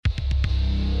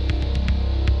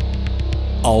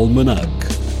Almanac.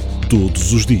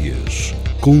 Todos os dias,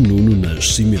 com Nuno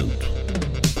Nascimento.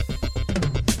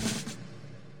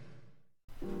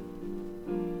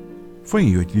 Foi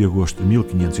em 8 de agosto de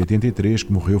 1583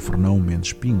 que morreu Fernão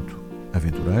Mendes Pinto,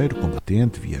 aventureiro,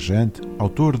 combatente, viajante,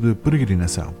 autor de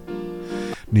Peregrinação.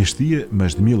 Neste dia,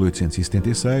 mas de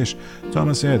 1876,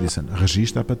 Thomas Edison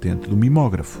registra a patente do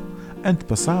mimógrafo,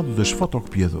 antepassado das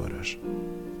fotocopiadoras.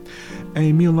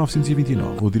 Em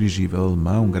 1929, o dirigível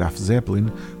alemão Graf Zeppelin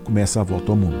começa a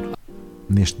volta ao mundo.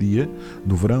 Neste dia,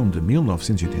 do verão de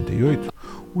 1988,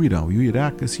 o Irão e o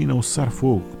Iraque assinam o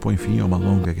cessar-fogo que põe fim a uma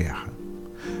longa guerra.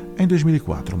 Em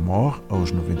 2004, morre,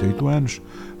 aos 98 anos,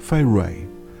 Fay Wray,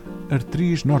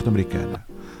 atriz norte-americana.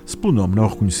 Se pelo nome não a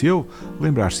reconheceu,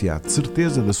 lembrar-se-á de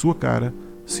certeza da sua cara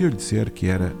se eu lhe disser que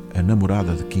era a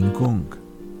namorada de King Kong.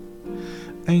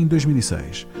 Em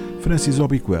 2006, Francis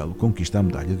Obiquelo conquista a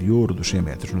medalha de ouro dos 100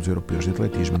 metros nos Europeus de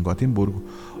Atletismo em Gotemburgo,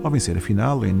 ao vencer a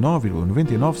final em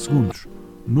 9,99 segundos,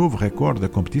 novo recorde da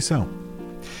competição.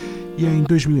 E em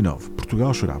 2009,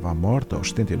 Portugal chorava a morte aos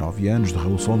 79 anos de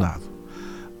Raul Solnado,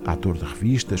 ator de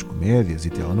revistas, comédias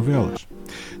e telenovelas.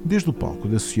 Desde o palco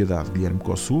da Sociedade Guilherme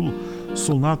Cossulo,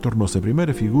 Solnado tornou-se a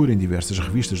primeira figura em diversas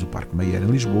revistas do Parque Mayer em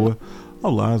Lisboa,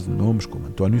 ao lado de nomes como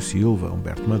António Silva,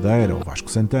 Humberto Madeira ou Vasco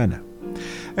Santana.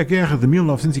 A guerra de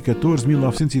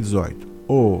 1914-1918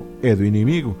 ou É do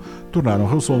Inimigo tornaram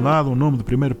Raul Solnado um nome de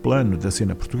primeiro plano da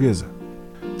cena portuguesa.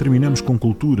 Terminamos com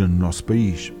cultura no nosso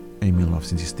país. Em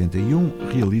 1971,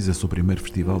 realiza-se o primeiro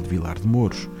Festival de Vilar de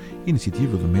Mouros,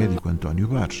 iniciativa do médico António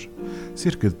Bares.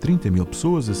 Cerca de 30 mil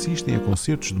pessoas assistem a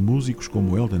concertos de músicos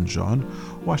como Elton John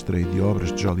ou à estreia de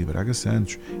obras de Jolie Braga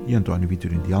Santos e António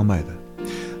Vitorino de Almeida.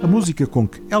 A música com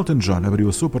que Elton John abriu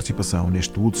a sua participação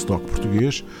neste Woodstock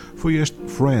português foi este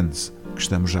Friends, que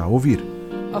estamos já a ouvir.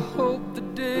 I hope the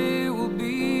day will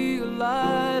be a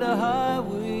light, a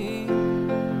highway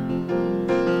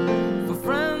for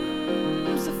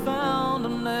friends I found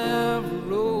on every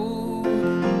road.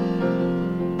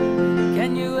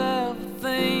 Can you ever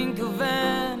think of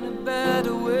any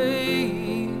better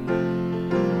way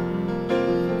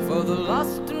for the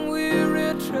lost and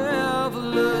weary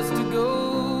travelers to go?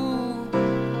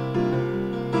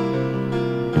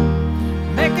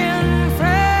 Making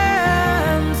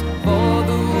friends for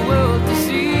the world to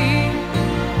see.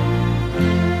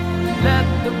 Let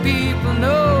the people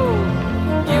know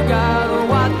you got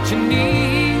what you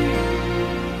need.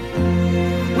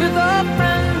 With a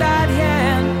friend at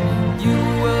hand, you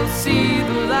will see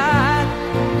the light.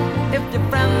 If your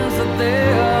friends are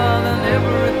there, then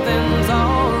everything's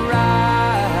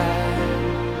alright.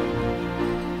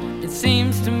 It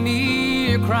seems to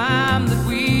me a crime that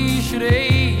we should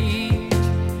hate.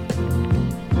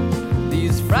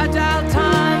 These fragile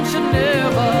times should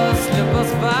never slip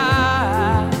us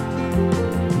by.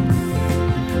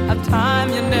 A time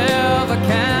you never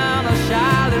can or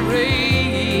shall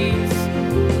erase.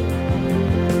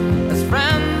 As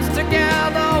friends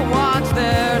together watch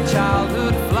their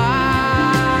childhood fly.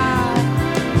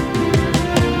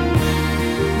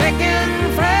 Making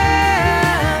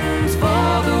friends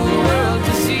for the world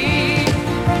to see.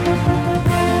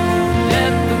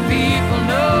 Let the people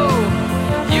know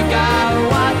you got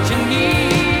what you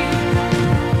need.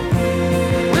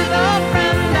 With a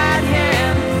friend at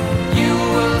hand, you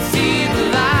will see the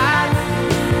light.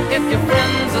 If your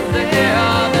friends are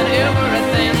there, then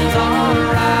everything's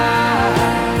alright.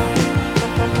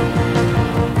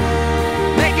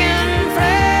 Making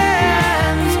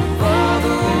friends for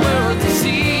the world to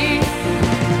see.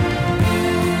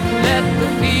 Let the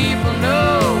people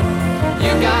know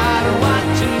you got what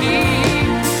you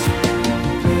need.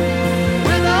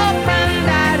 With a friend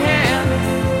at hand,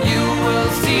 you will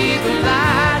see the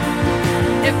light.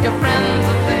 If your friends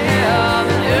are there,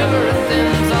 then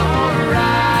everything's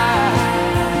alright.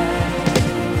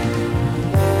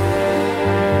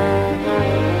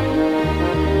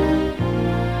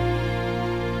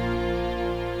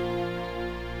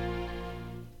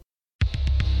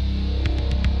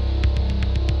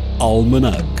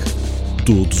 Almanac.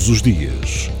 Todos os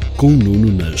dias, com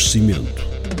Nuno Nascimento.